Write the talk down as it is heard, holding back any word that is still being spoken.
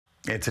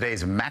In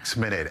today's Max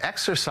Minute,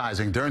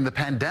 exercising during the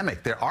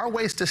pandemic. There are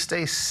ways to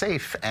stay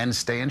safe and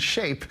stay in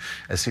shape,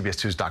 as CBS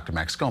 2's Dr.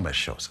 Max Gomez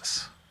shows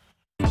us.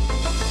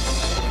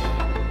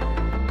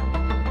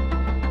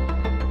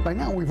 By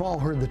now, we've all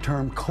heard the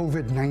term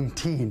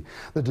COVID-19,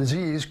 the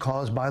disease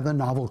caused by the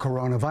novel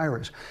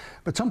coronavirus.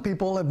 But some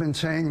people have been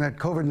saying that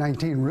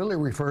COVID-19 really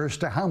refers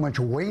to how much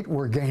weight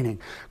we're gaining,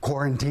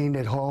 quarantined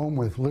at home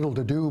with little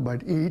to do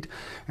but eat,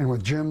 and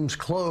with gyms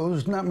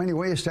closed, not many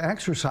ways to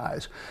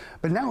exercise.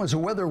 But now as the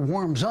weather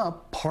warms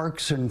up,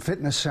 parks and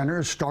fitness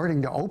centers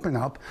starting to open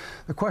up,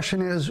 the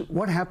question is,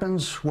 what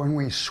happens when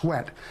we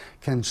sweat?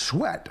 Can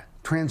sweat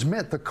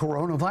transmit the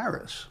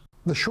coronavirus?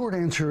 The short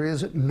answer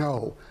is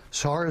no.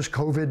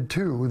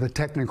 SARS-CoV-2, the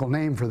technical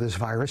name for this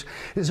virus,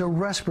 is a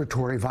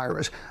respiratory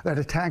virus that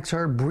attacks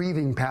our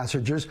breathing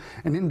passages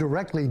and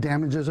indirectly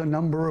damages a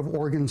number of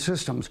organ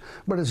systems,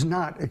 but is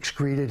not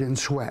excreted in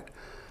sweat.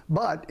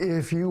 But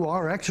if you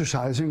are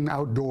exercising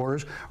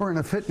outdoors or in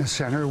a fitness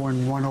center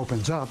when one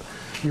opens up,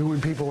 you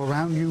and people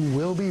around you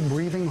will be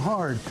breathing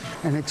hard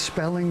and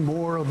expelling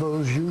more of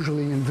those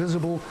usually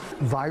invisible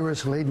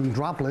virus-laden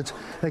droplets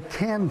that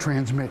can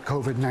transmit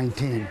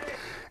COVID-19.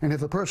 And if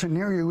the person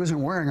near you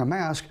isn't wearing a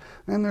mask,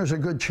 then there's a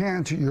good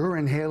chance you're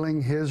inhaling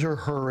his or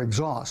her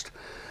exhaust.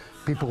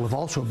 People have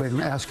also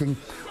been asking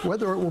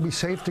whether it will be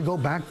safe to go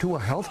back to a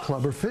health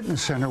club or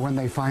fitness center when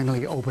they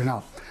finally open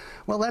up.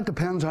 Well, that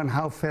depends on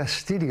how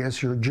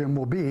fastidious your gym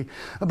will be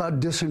about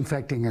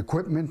disinfecting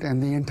equipment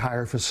and the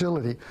entire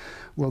facility.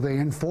 Will they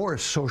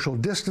enforce social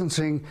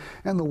distancing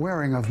and the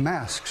wearing of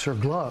masks or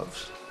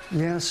gloves?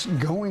 Yes,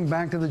 going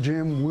back to the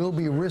gym will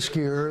be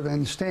riskier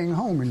than staying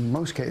home in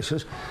most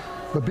cases.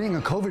 But being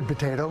a COVID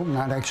potato,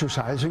 not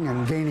exercising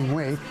and gaining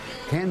weight,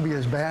 can be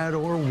as bad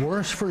or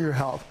worse for your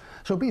health.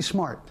 So be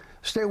smart.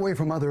 Stay away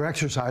from other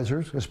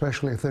exercisers,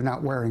 especially if they're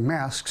not wearing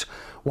masks.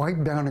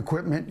 Wipe down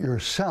equipment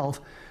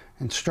yourself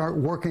and start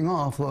working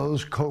off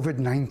those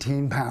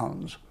COVID-19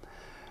 pounds.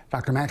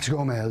 Dr. Max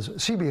Gomez,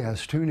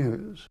 CBS 2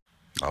 News.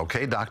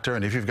 Okay, doctor,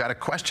 and if you've got a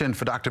question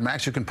for Dr.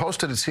 Max, you can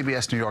post it at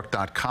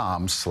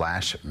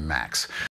cbsnewyork.com/Max.